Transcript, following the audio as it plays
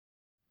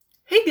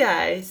Hey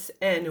guys,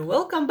 and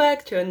welcome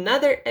back to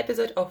another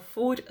episode of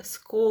Food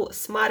School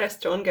Smarter,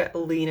 Stronger,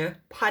 Leaner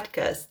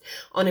podcast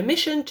on a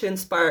mission to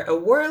inspire a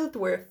world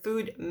where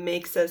food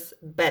makes us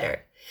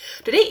better.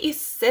 Today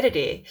is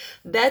Saturday.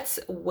 That's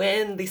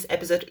when this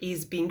episode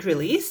is being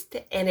released,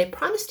 and I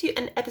promised you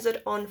an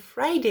episode on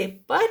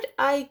Friday, but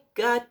I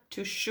got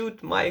to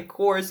shoot my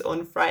course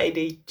on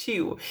Friday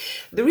too.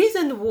 The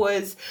reason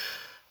was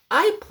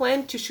I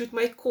planned to shoot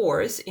my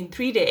course in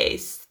 3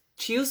 days,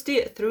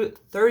 Tuesday through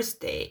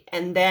Thursday,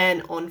 and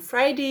then on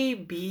Friday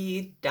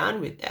be done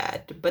with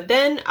that. But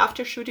then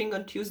after shooting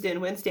on Tuesday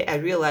and Wednesday, I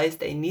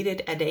realized I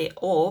needed a day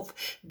off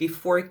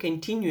before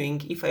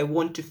continuing if I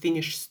want to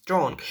finish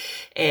strong.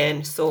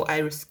 And so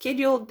I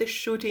rescheduled the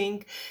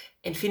shooting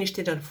and finished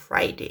it on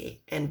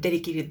Friday and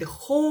dedicated the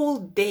whole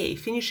day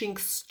finishing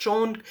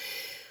strong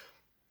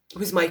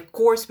with my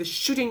course, with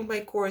shooting my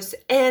course.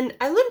 And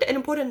I learned an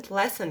important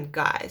lesson,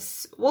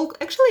 guys. Well,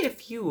 actually a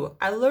few.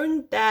 I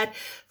learned that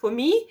for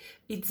me,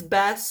 it's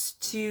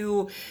best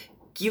to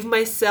give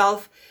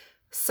myself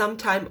some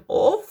time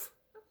off,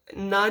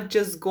 not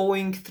just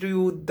going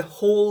through the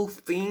whole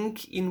thing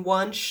in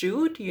one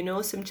shoot.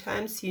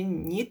 Sometimes you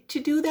need to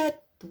do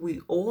that.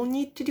 We all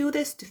need to do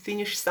this to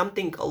finish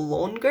something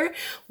longer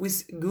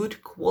with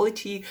good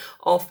quality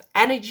of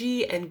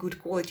energy and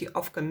good quality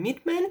of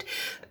commitment.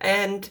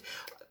 And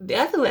the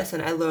other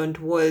lesson I learned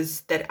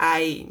was that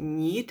I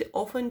need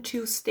often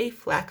to stay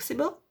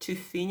flexible to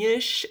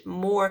finish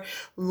more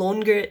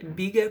longer,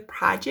 bigger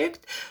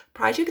projects.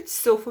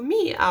 So for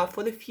me,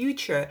 for the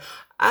future,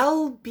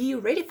 I'll be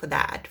ready for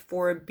that,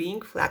 for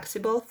being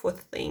flexible, for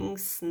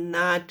things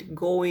not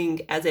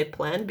going as I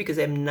planned, because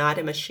I'm not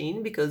a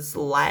machine, because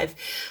life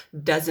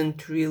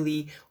doesn't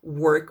really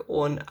work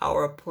on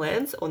our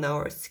plans, on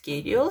our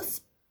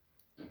schedules.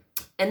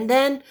 And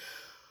then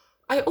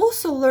I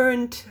also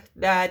learned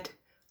that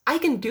I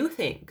can do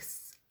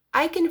things.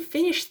 I can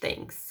finish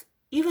things,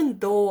 even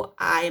though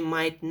I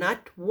might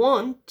not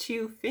want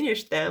to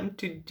finish them,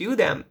 to do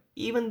them,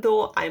 even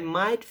though I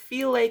might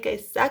feel like I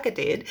suck at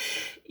it,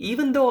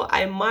 even though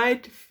I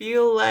might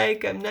feel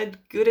like I'm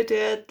not good at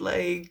it,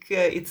 like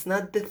it's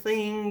not the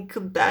thing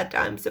that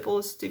I'm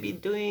supposed to be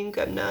doing.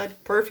 I'm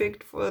not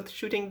perfect for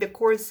shooting the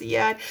course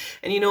yet.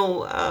 And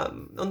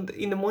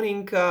in the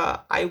morning,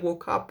 I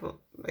woke up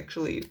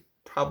actually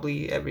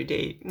probably every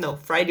day. No,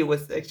 Friday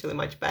was actually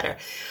much better.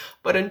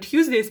 But on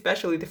Tuesday,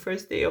 especially the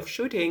first day of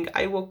shooting,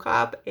 I woke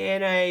up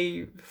and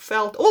I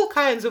felt all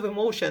kinds of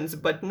emotions,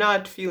 but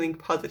not feeling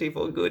positive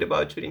or good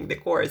about shooting the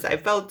course. I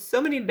felt so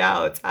many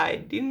doubts. I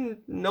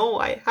didn't know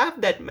I have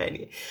that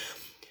many.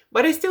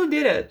 But I still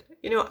did it.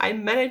 I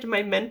managed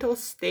my mental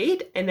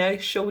state and I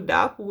showed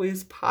up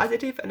with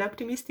positive and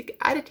optimistic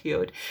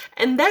attitude.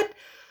 And that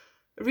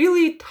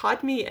really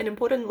taught me an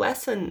important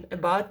lesson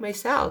about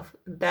myself,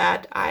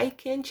 that I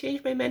can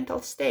change my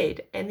mental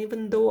state. And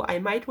even though I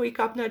might wake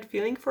up not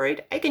feeling for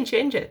it, I can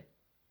change it.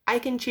 I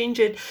can change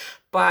it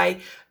by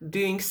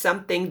doing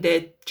something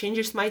that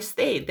changes my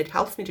state, that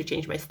helps me to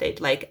change my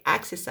state, like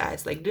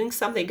exercise, like doing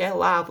something I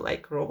love,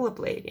 like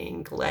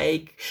rollerblading,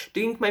 like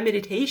doing my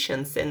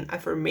meditations and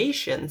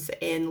affirmations,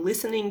 and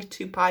listening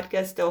to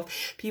podcasts of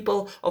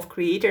people, of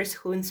creators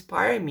who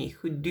inspire me,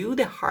 who do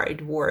the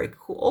hard work,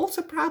 who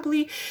also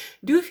probably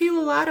do feel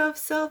a lot of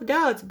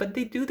self-doubts, but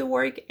they do the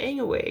work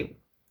anyway.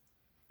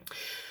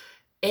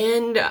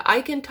 And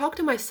I can talk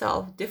to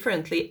myself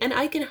differently, and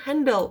I can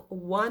handle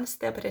one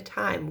step at a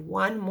time,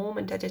 one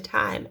moment at a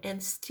time,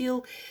 and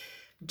still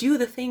do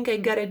the thing I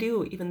gotta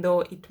do, even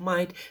though it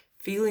might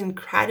feel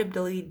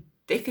incredibly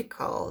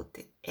difficult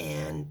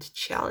and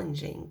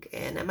challenging,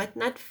 and I might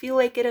not feel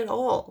like it at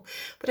all,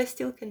 but I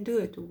still can do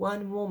it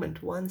one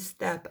moment, one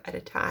step at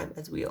a time,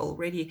 as we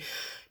already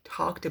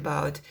talked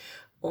about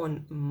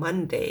on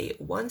Monday.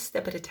 One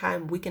step at a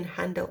time, we can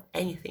handle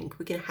anything.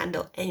 We can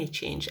handle any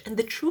change. And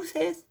the truth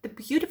is, the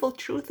beautiful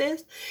truth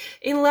is,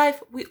 in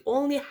life, we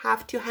only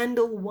have to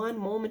handle one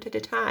moment at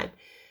a time.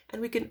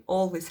 And we can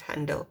always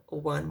handle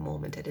one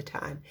moment at a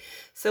time.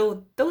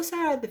 So those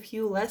are the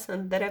few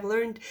lessons that I've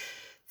learned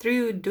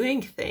through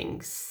doing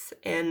things.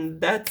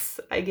 And that's,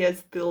 I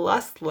guess, the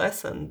last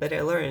lesson that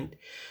I learned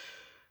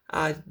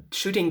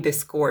shooting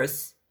this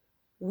course.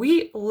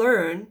 We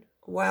learn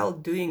while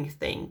doing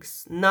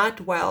things,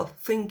 not while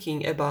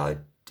thinking about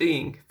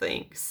doing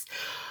things.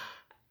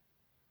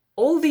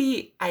 All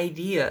the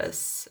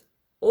ideas,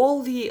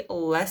 all the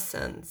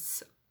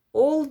lessons,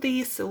 all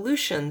the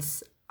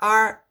solutions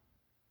are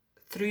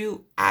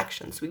through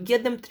actions. We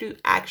get them through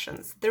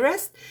actions. The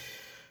rest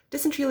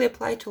doesn't really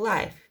apply to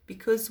life,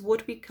 because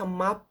what we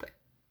come up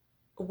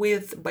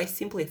with by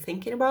simply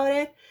thinking about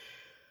it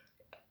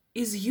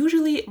is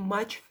usually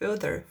much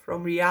further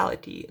from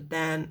reality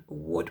than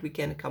what we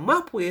can come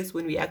up with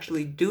when we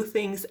actually do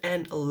things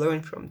and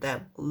learn from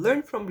them.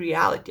 Learn from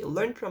reality,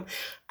 learn from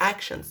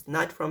actions,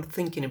 not from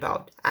thinking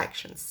about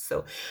actions.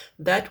 So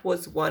that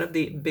was one of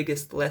the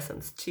biggest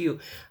lessons too,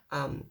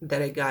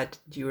 that I got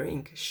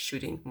during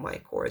shooting my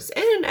course.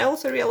 And I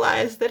also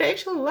realized that I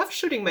actually love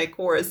shooting my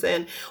course.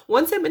 And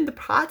once I'm in the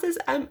process,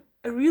 I'm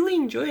really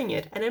enjoying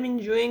it, and I'm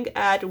enjoying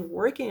at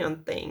working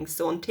on things,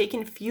 so on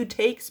taking few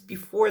takes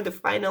before the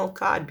final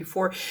cut,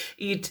 before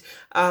it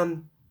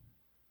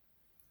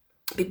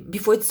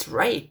before it's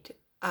right.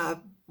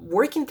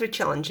 Working through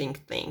challenging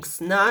things,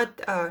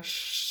 not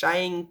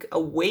shying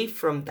away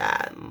from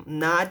them,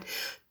 not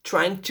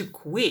trying to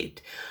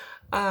quit.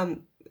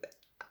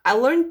 I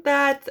learned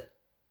that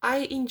I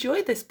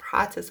enjoy this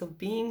process of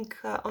being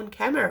on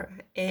camera,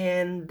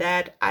 and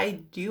that I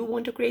do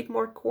want to create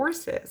more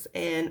courses,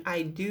 and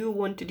I do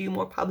want to do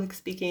more public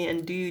speaking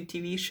and do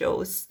TV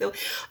shows. So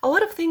a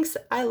lot of things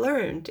I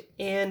learned,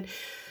 and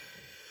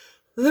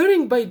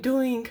learning by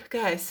doing,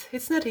 guys,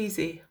 it's not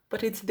easy,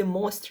 but it's the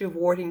most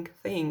rewarding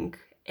thing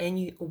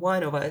any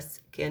one of us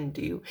can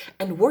do.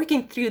 And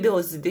working through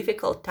those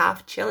difficult,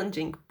 tough,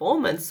 challenging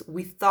moments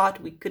we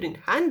thought we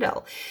couldn't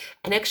handle,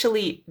 and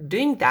actually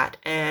doing that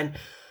and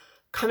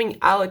coming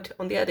out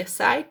on the other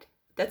side,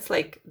 that's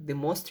like the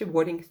most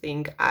rewarding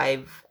thing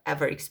I've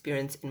ever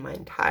experienced in my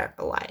entire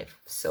life.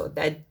 So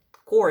that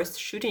course,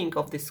 shooting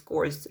of this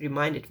course,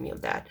 reminded me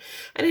of that.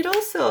 And it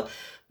also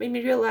made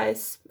me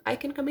realize I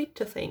can commit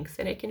to things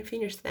and I can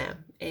finish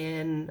them.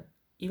 And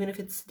even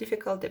if it's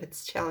difficult, if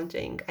it's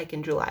challenging, I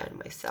can rely on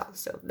myself.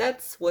 So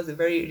that was a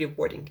very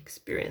rewarding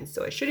experience.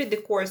 So I shooted the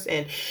course,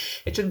 and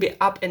it should be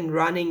up and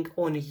running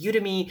on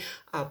Udemy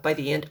by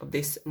the end of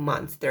this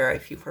month. There are a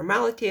few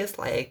formalities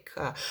like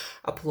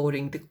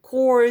uploading the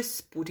course,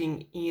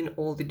 putting in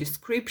all the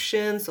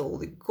descriptions, all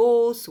the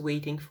goals,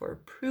 waiting for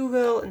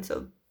approval. And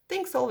so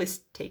things always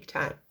take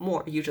time,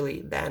 more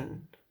usually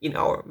than in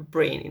our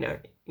brain,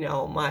 in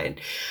our mind.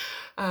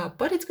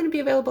 But it's going to be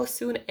available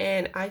soon,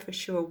 and I for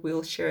sure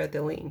will share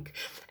the link.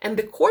 And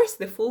the course,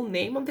 the full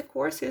name of the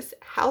course is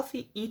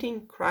Healthy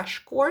Eating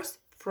Crash Course: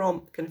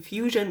 From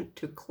Confusion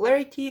to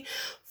Clarity,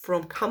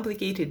 from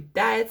Complicated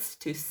Diets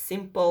to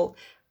Simple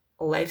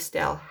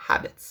Lifestyle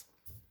Habits.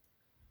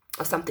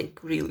 Or something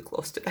really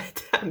close to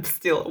that. I'm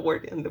still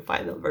working on the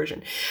final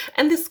version.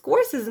 And this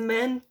course is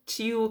meant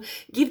to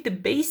give the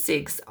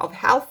basics of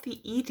healthy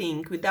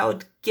eating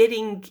without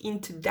getting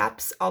into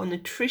depths of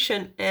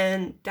nutrition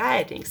and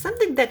dieting.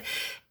 Something that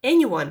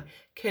anyone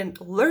can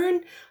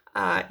learn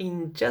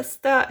in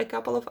just a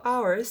couple of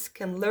hours,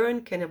 can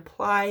learn, can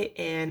apply,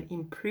 and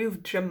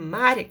improve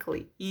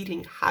dramatically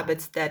eating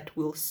habits that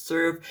will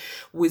serve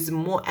with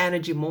more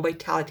energy, more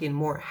vitality, and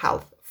more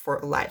health for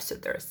life. So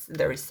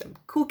there is some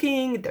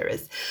cooking, there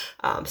is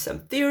some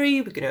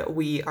theory.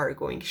 We are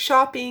going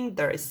shopping.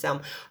 There is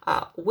some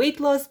weight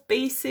loss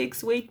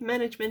basics, weight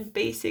management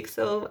basics.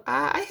 So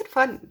I had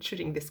fun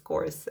shooting this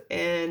course,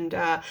 and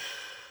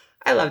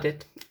I loved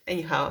it.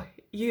 Anyhow,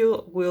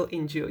 you will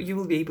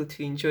be able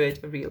to enjoy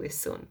it really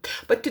soon.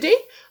 But today,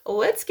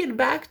 let's get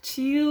back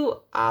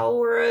to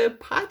our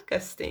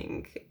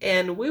podcasting,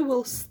 and we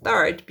will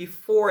start,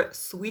 before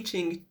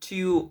switching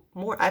to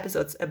more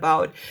episodes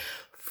about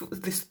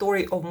the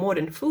story of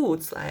modern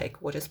foods,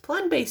 like what is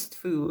plant-based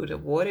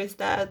food, what is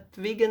that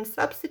vegan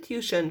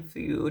substitution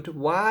food,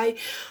 why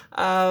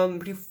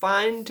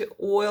refined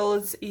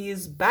oils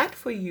is bad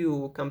for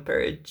you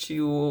compared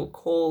to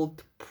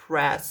cold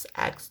press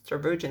extra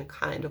virgin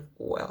kind of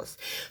oils.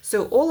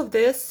 So all of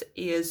this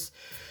is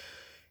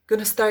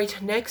gonna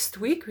start next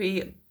week.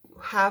 We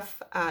have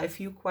a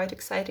few quite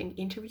exciting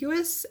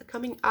interviews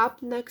coming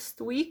up next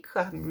week.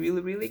 I'm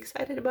really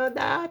excited about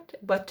that.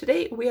 But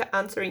today we are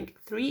answering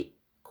 3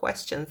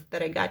 questions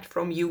that I got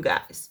from you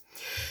guys.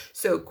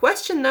 So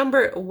question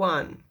number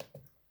 1: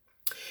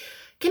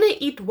 can I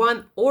eat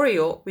 1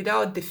 Oreo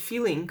without the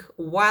feeling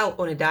while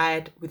on a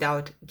diet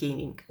without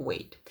gaining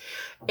weight?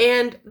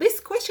 And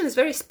this question is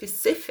very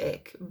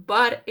specific,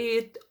 but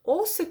it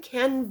also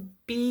can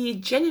be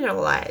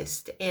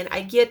generalized. And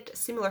I get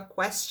similar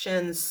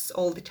questions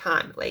all the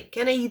time, like,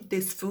 can I eat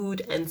this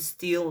food and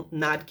still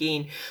not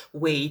gain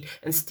weight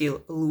and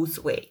still lose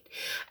weight?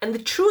 And the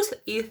truth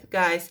is,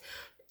 guys,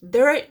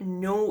 there are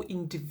no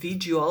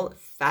individual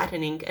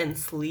fattening and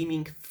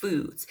slimming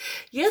foods.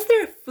 Yes,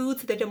 there are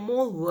foods that are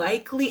more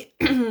likely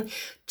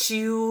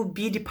to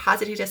be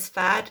deposited as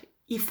fat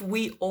if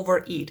we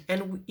overeat,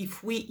 and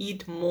if we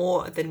eat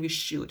more than we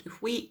should,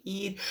 if we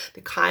eat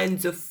the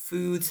kinds of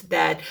foods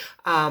that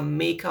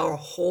make our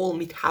whole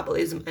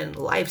metabolism and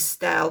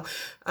lifestyle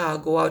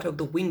go out of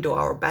the window,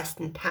 our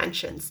best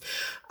intentions.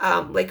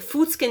 Like,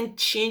 foods can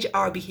change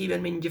our behavior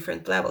on many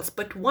different levels,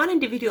 but one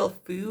individual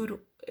food,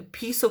 a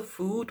piece of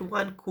food,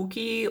 1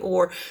 cookie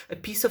or a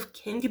piece of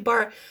candy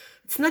bar,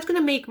 it's not going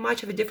to make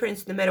much of a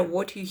difference no matter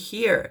what you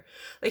hear.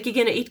 Like,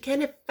 again, it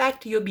can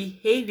affect your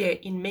behavior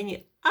in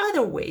many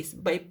other ways.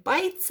 By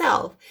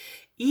itself,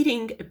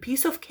 eating a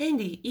piece of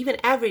candy, even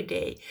every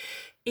day,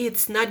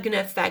 it's not going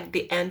to affect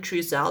the end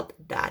result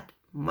that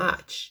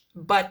much.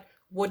 But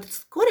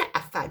what's going to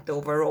affect the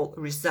overall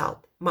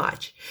result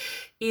much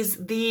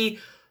is the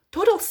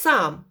total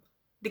sum,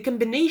 the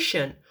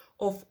combination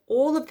of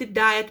all of the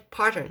diet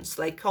patterns,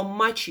 like how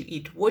much you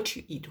eat, what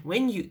you eat,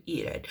 when you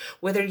eat it,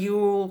 whether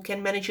you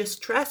can manage your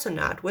stress or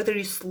not, whether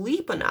you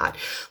sleep or not.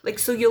 Like,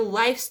 so your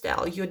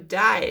lifestyle, your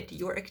diet,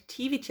 your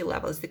activity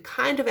levels, the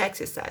kind of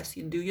exercise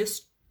you do, your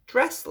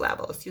stress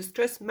levels, your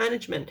stress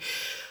management,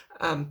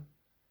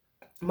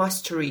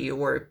 mastery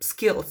or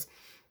skills.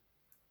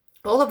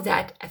 All of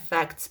that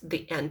affects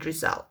the end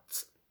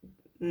results.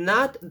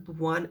 Not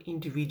one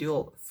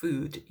individual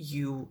food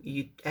you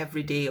eat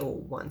every day or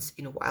once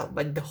in a while,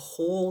 but the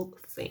whole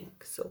thing.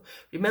 So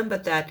remember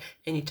that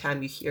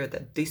anytime you hear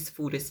that this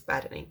food is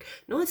fattening.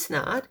 No, it's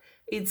not.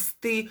 It's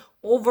the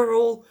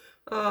overall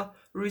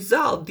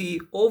result,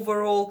 the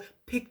overall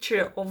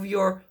picture of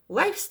your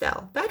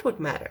lifestyle. That's what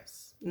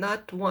matters,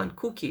 not one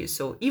cookie.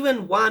 So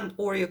even one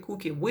Oreo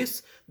cookie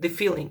with the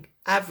filling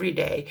every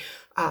day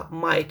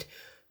might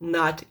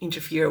not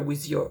interfere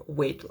with your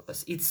weight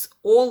loss. It's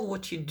all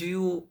what you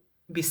do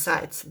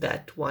besides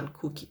that one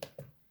cookie.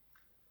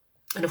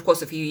 And of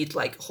course, if you eat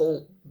like a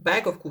whole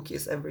bag of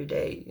cookies every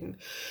day,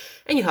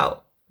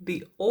 anyhow,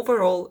 the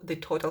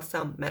total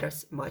sum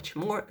matters much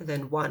more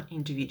than one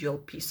individual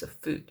piece of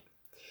food.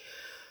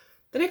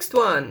 The next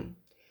one,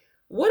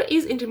 what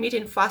is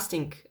intermittent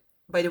fasting?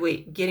 By the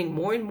way, getting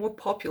more and more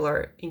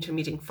popular,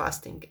 intermittent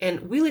fasting,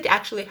 and will it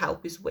actually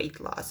help with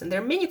weight loss? And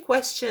there are many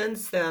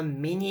questions,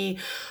 many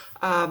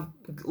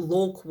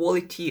low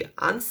quality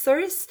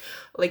answers.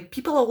 Like,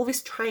 people are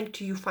always trying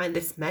to find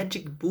this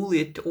magic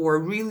bullet or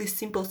really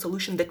simple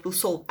solution that will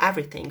solve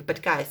everything.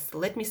 But guys,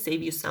 let me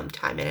save you some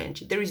time and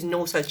energy. There is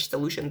no such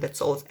solution that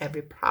solves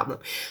every problem.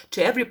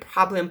 To every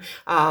problem,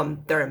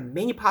 there are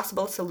many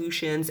possible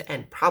solutions,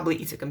 and probably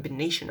it's a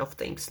combination of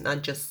things,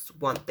 not just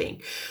one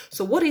thing.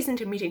 So what is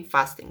intermittent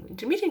fasting?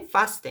 Intermittent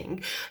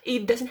fasting,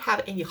 it doesn't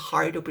have any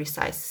hard or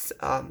precise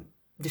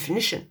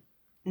definition.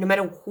 No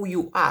matter who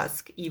you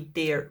ask, if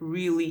they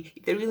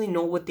really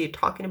know what they're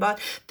talking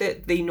about,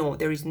 they know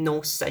there is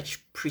no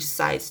such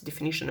precise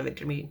definition of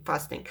intermittent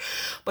fasting.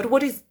 But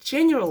what is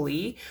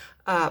generally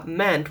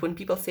meant when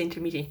people say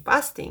intermittent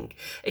fasting,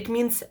 it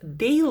means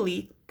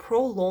daily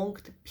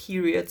prolonged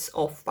periods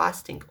of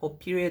fasting or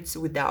periods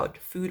without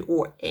food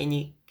or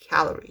any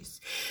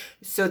calories.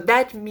 So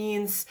that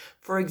means,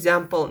 for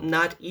example,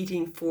 not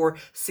eating for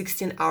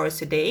 16 hours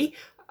a day,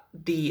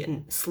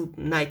 the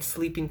night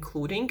sleep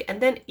including, and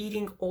then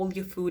eating all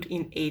your food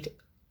in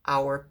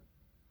 8-hour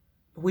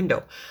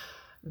window.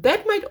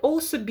 That might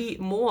also be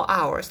more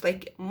hours.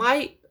 Like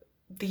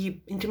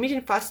the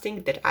intermittent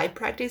fasting that I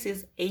practice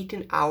is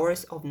 18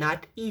 hours of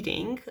not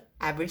eating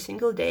every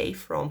single day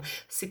from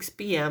 6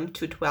 p.m.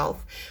 to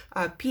 12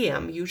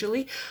 p.m.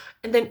 usually,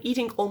 and then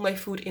eating all my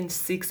food in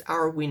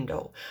 6-hour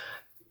window.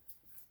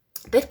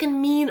 That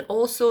can mean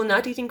also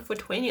not eating for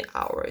 20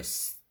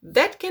 hours.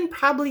 That can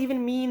probably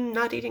even mean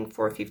not eating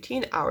for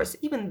 15 hours,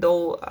 even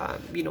though,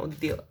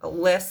 the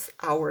less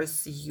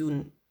hours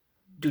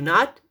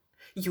the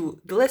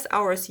less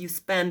hours you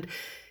spend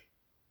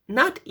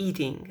not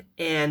eating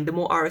and the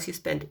more hours you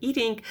spend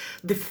eating,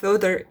 the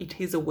further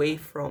it is away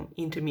from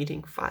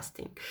intermittent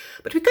fasting.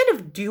 But we kind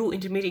of do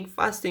intermittent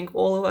fasting,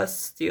 all of us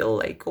still,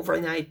 like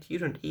overnight you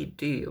don't eat,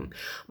 do you?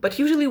 But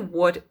usually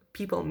what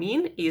people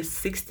mean is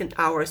 16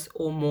 hours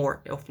or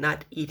more of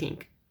not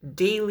eating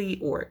daily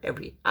or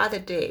every other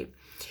day.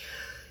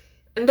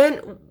 And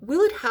then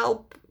will it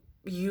help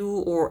you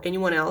or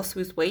anyone else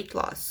with weight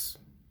loss?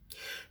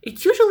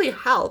 It usually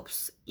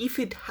helps if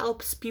it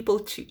helps people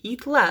to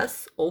eat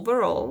less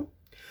overall,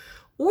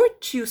 or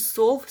to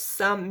solve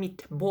some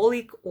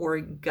metabolic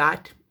or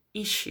gut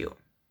issue,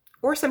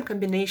 or some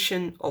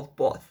combination of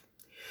both.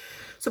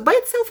 So by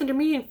itself,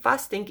 intermittent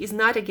fasting is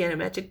not, again, a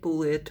magic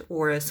bullet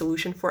or a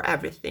solution for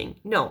everything.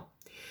 No.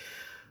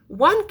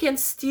 One can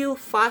still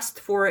fast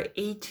for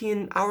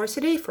 18 hours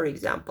a day, for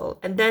example,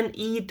 and then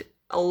eat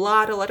a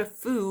lot of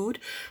food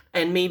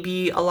and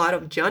maybe a lot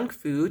of junk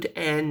food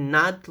and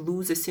not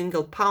lose a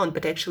single pound,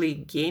 but actually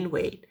gain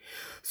weight.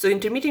 So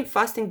intermittent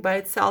fasting by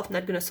itself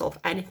not going to solve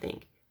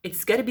anything.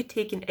 It's got to be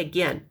taken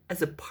again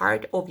as a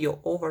part of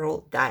your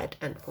overall diet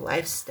and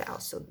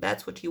lifestyle. So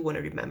that's what you want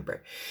to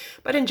remember.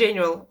 But in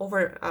general,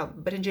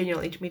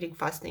 intermittent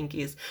fasting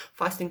is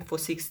fasting for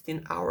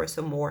 16 hours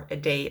or more a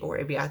day or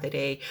every other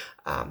day.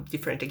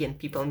 Different, again,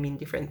 people mean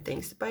different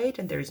things by it,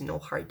 and there is no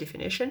hard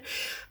definition.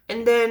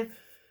 And then,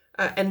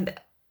 and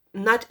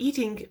not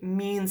eating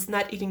means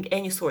not eating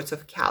any sorts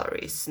of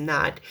calories,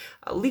 not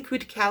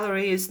liquid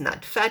calories,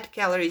 not fat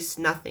calories,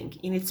 nothing.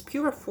 In its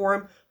pure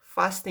form,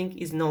 fasting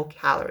is no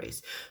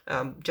calories.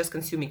 Just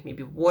consuming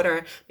maybe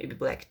water, maybe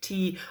black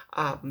tea,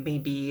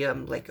 maybe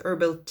like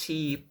herbal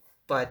tea,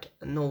 but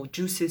no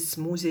juices,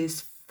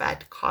 smoothies,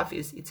 fat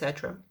coffees,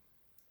 etc.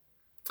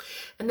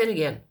 And then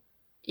again,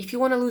 if you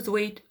want to lose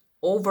weight,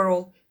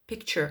 overall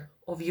picture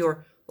of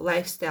your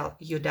lifestyle,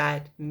 your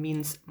diet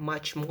means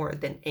much more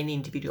than any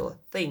individual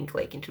thing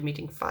like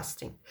intermittent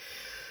fasting.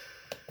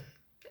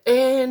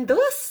 And the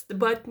last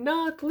but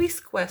not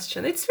least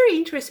question, it's a very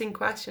interesting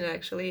question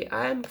actually.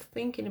 I'm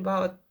thinking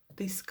about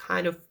this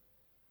kind of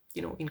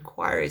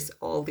inquiries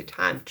all the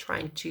time,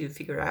 trying to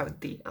figure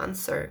out the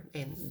answer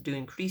and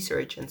doing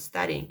research and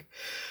studying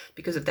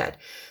because of that.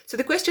 So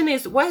the question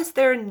is, why is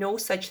there no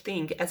such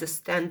thing as a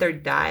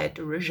standard diet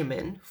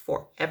regimen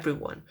for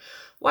everyone?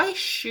 Why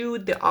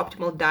should the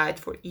optimal diet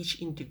for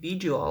each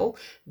individual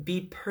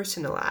be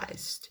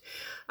personalized?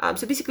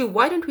 So basically,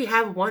 why don't we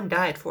have one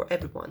diet for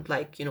everyone?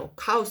 Like,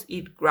 cows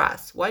eat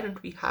grass. Why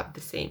don't we have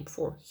the same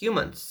for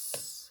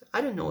humans?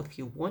 I don't know if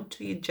you want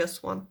to eat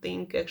just one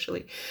thing,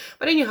 actually.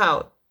 But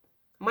anyhow,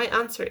 my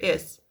answer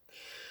is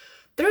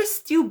there are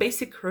still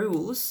basic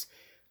rules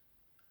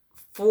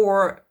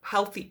for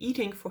healthy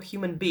eating for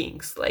human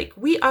beings. Like,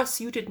 we are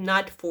suited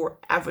not for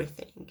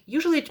everything.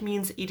 Usually it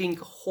means eating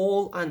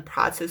whole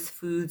unprocessed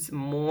foods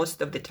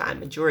most of the time,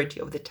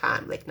 majority of the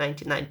time, like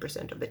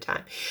 99% of the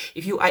time.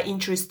 If you are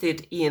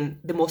interested in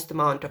the most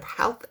amount of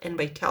health and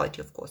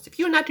vitality, of course. If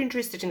you're not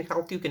interested in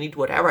health, you can eat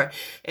whatever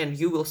and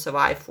you will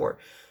survive for,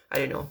 I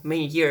don't know,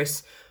 many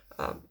years,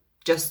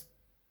 just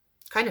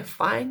kind of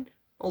fine,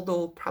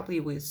 although probably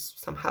with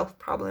some health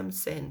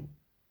problems and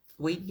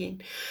weight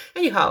gain.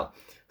 Anyhow,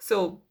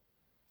 so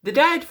the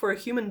diet for a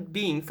human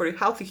being, for a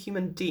healthy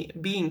human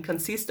being,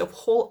 consists of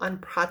whole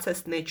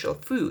unprocessed natural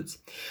foods,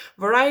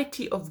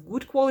 variety of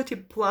good quality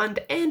plant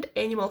and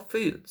animal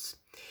foods,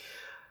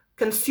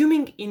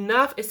 consuming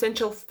enough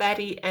essential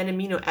fatty and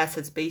amino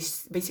acids,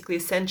 basically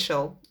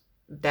essential,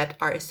 that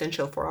are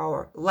essential for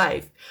our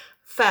life,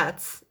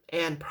 fats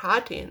and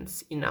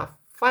proteins, enough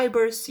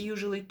fibers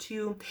usually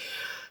too,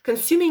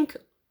 consuming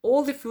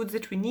all the foods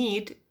that we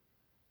need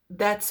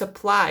that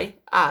supply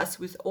us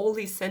with all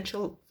the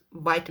essential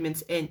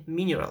vitamins and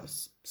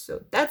minerals.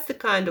 So that's the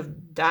kind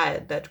of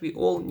diet that we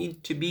all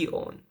need to be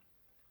on.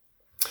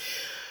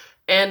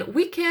 And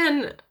we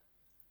can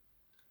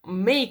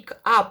make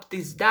up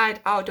this diet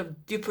out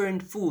of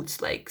different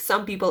foods. Like,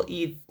 some people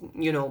eat,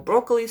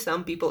 broccoli,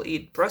 some people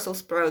eat Brussels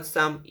sprouts,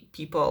 some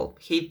people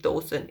hate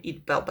those and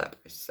eat bell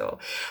peppers. So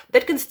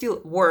that can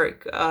still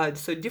work.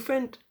 So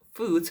different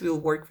foods will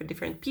work for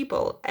different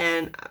people.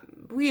 And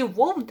we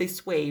evolved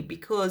this way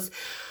because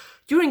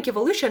during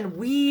evolution,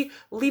 we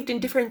lived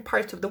in different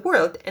parts of the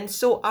world. And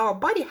so our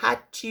body had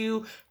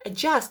to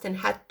adjust and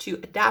had to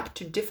adapt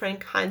to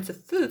different kinds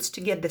of foods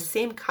to get the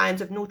same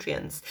kinds of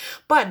nutrients.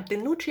 But the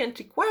nutrient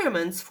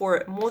requirements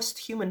for most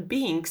human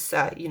beings,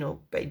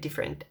 by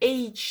different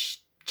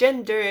age,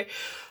 gender,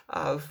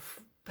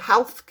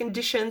 health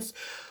conditions,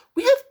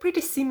 we have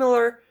pretty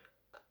similar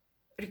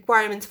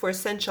requirements for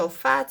essential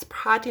fats,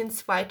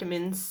 proteins,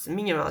 vitamins,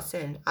 minerals,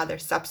 and other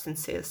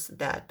substances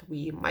that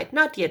we might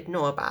not yet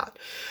know about.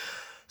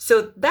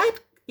 So that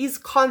is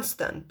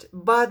constant,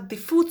 but the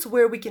foods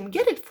where we can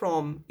get it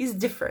from is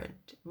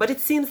different. But it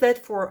seems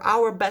that for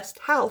our best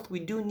health, we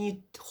do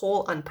need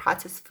whole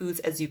unprocessed foods,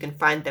 as you can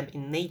find them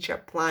in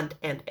nature, plant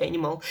and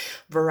animal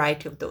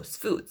variety of those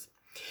foods.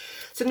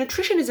 So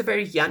nutrition is a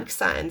very young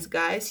science,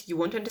 guys. You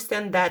want to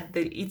understand that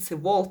it's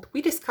evolved.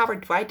 We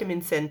discovered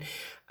vitamins and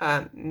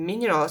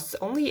minerals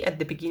only at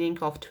the beginning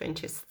of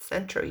 20th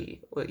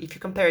century. If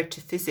you compare it to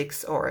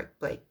physics or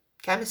like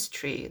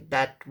chemistry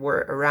that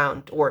were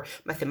around, or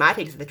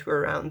mathematics that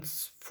were around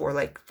for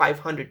like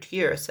 500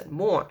 years and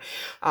more.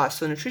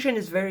 So nutrition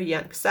is very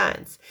young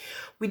science.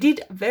 We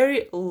did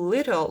very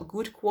little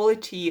good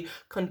quality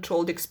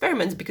controlled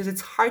experiments because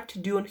it's hard to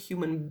do on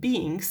human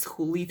beings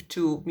who live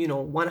to,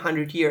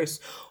 100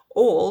 years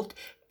old,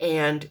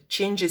 and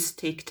changes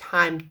take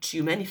time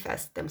to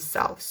manifest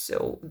themselves.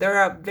 So there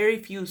are very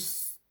few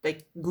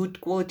like good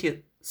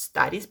quality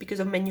studies because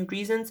of many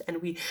reasons,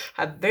 and we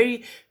have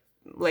very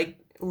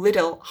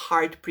little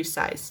hard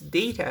precise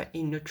data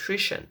in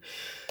nutrition.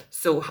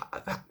 So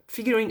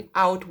figuring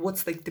out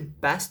what's like the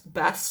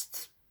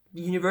best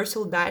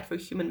universal diet for a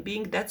human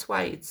being, that's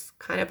why it's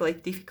kind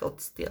of difficult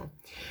still.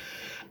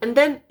 And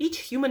then each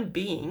human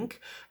being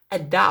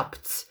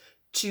adapts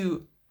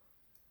to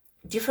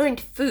different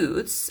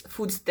foods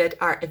that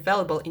are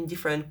available in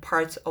different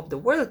parts of the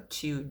world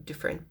to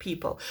different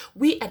people.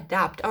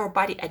 Our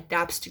body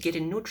adapts to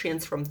getting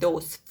nutrients from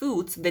those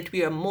foods that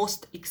we are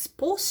most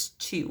exposed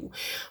to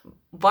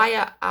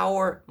via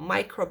our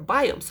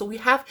microbiome. So we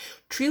have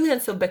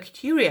trillions of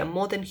bacteria,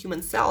 more than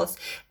human cells,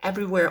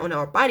 everywhere on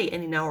our body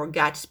and in our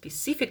gut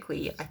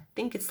specifically. I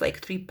think it's like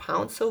 3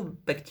 pounds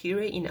of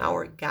bacteria in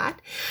our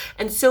gut.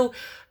 And so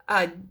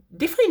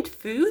different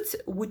foods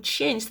would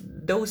change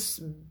those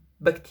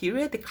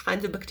bacteria, the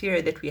kinds of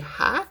bacteria that we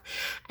have.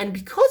 And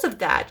because of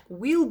that,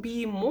 we'll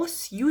be more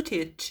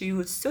suited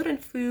to certain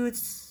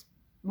foods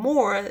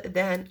more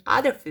than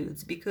other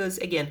foods, because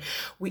again,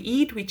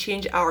 we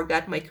change our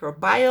gut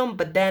microbiome,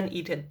 but then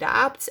it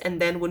adapts,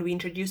 and then when we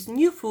introduce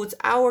new foods,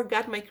 our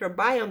gut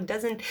microbiome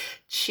doesn't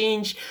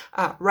change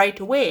right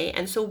away,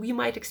 and so we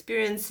might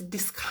experience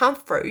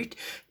discomfort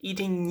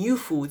eating new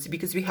foods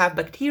because we have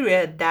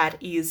bacteria that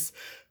is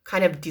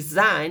kind of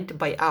designed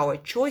by our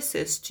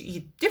choices to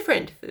eat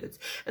different foods.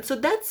 And so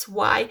that's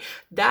why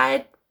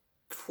diet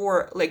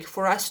for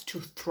us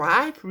to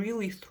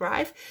really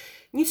thrive,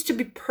 needs to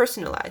be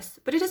personalized.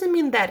 But it doesn't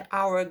mean that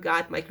our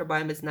gut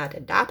microbiome is not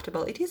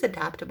adaptable. It is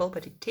adaptable,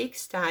 but it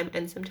takes time,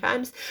 and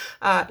sometimes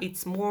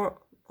it's more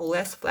or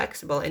less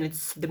flexible, and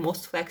it's the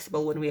most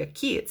flexible when we are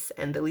kids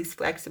and the least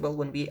flexible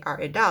when we are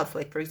adults.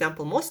 Like, for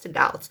example, most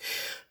adults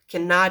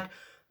cannot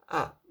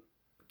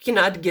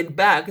get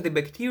back the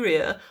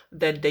bacteria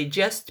that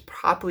digest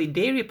properly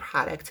dairy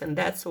products, and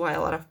that's why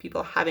a lot of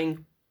people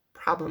having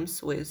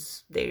problems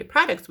with dairy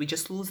products. We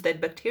just lose that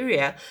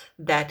bacteria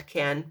that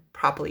can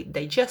properly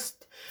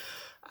digest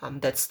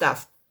that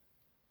stuff.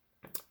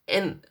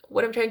 And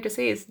what I'm trying to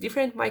say is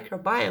different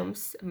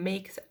microbiomes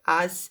makes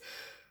us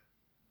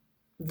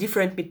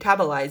different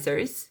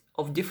metabolizers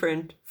of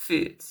different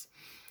foods,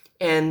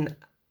 and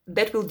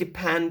that will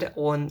depend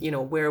on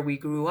where we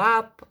grew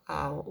up,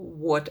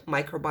 what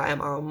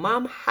microbiome our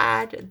mom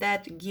had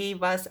that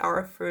gave us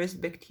our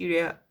first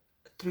bacteria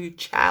through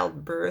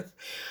childbirth.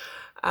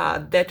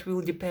 That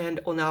will depend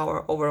on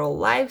our overall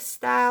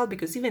lifestyle,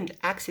 because even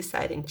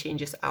exercising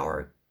changes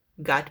our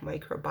gut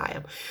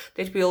microbiome.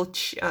 That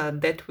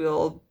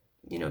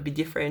will be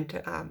different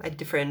at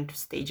different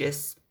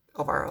stages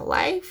of our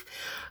life.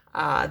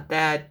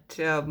 That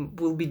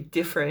will be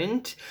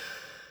different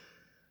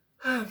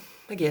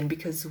again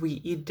because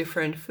we eat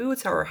different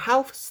foods, our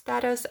health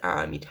status,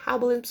 our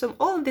metabolism,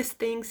 all of these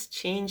things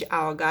change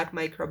our gut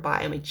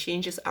microbiome. It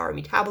changes our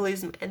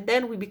metabolism, and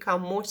then we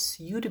become more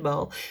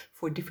suitable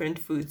for different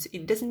foods.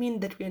 It doesn't mean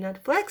that we are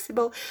not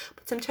flexible,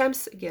 but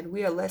sometimes, again,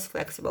 we are less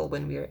flexible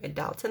when we are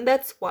adults. And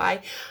that's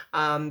why,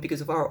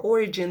 because of our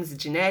origins,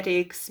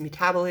 genetics,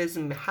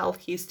 metabolism,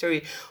 health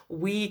history,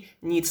 we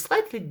need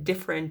slightly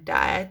different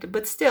diet,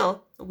 but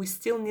we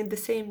still need the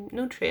same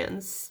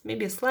nutrients,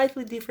 maybe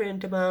slightly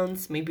different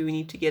amounts. Maybe we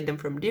need to get them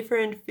from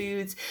different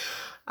foods.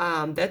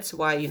 That's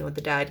why,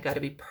 the diet got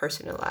to be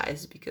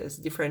personalized, because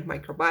different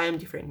microbiome,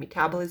 different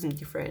metabolism,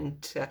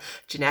 different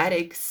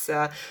genetics,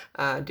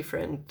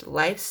 different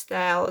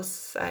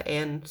lifestyles,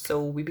 and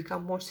so we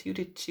become more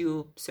suited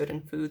to certain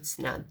foods,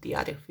 not the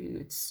other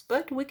foods.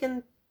 But we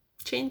can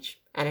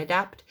change and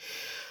adapt,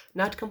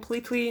 not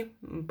completely,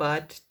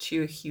 but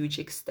to a huge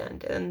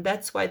extent. And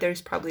that's why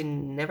there's probably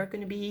never going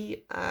to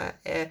be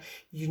a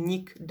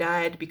unique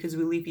diet, because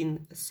we live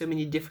in so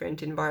many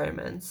different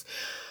environments.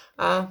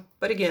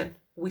 But again,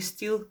 we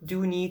still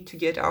do need to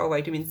get our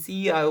vitamin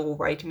C, our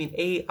vitamin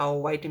A,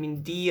 our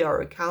vitamin D,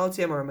 our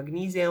calcium, our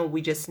magnesium.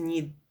 We just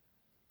need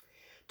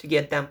to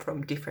get them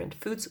from different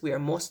foods we are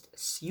most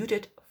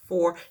suited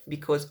for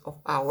because of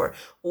our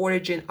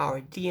origin, our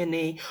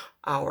DNA,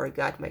 our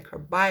gut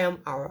microbiome,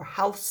 our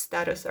health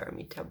status, our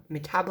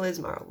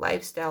metabolism, our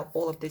lifestyle.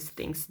 All of these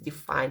things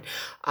define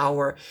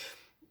our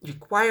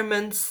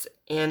requirements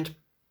and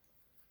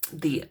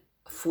the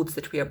foods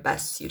that we are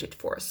best suited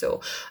for. So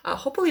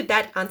hopefully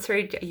that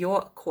answered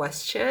your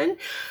question.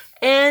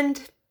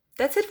 And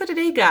that's it for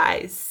today,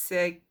 guys.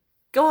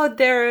 Go out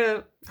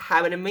there,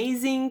 have an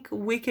amazing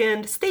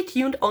weekend. Stay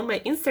tuned on my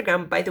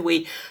Instagram, by the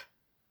way,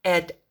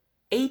 at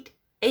 8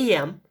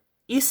 a.m.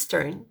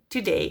 Eastern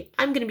today.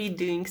 I'm going to be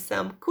doing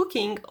some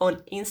cooking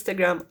on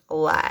Instagram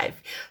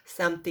Live.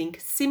 Something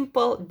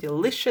simple,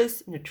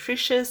 delicious,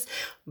 nutritious,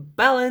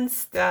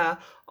 balanced,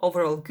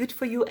 overall good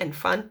for you and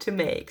fun to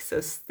make.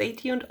 So stay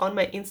tuned on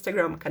my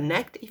Instagram.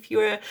 Connect if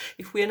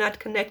we are not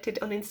connected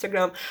on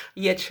Instagram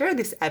yet. Share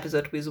this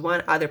episode with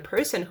one other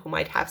person who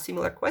might have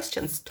similar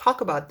questions.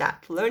 Talk about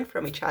that. Learn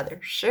from each other.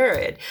 Share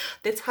it.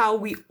 That's how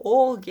we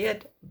all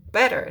get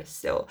better.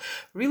 So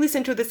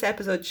re-listen to this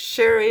episode.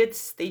 Share it.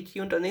 Stay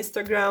tuned on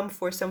Instagram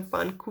for some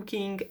fun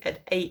cooking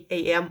at 8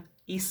 a.m.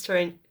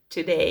 Eastern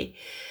today.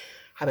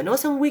 Have an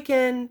awesome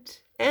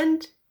weekend.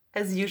 And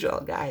as usual,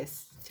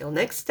 guys, till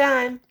next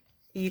time,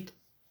 eat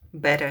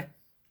better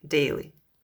daily.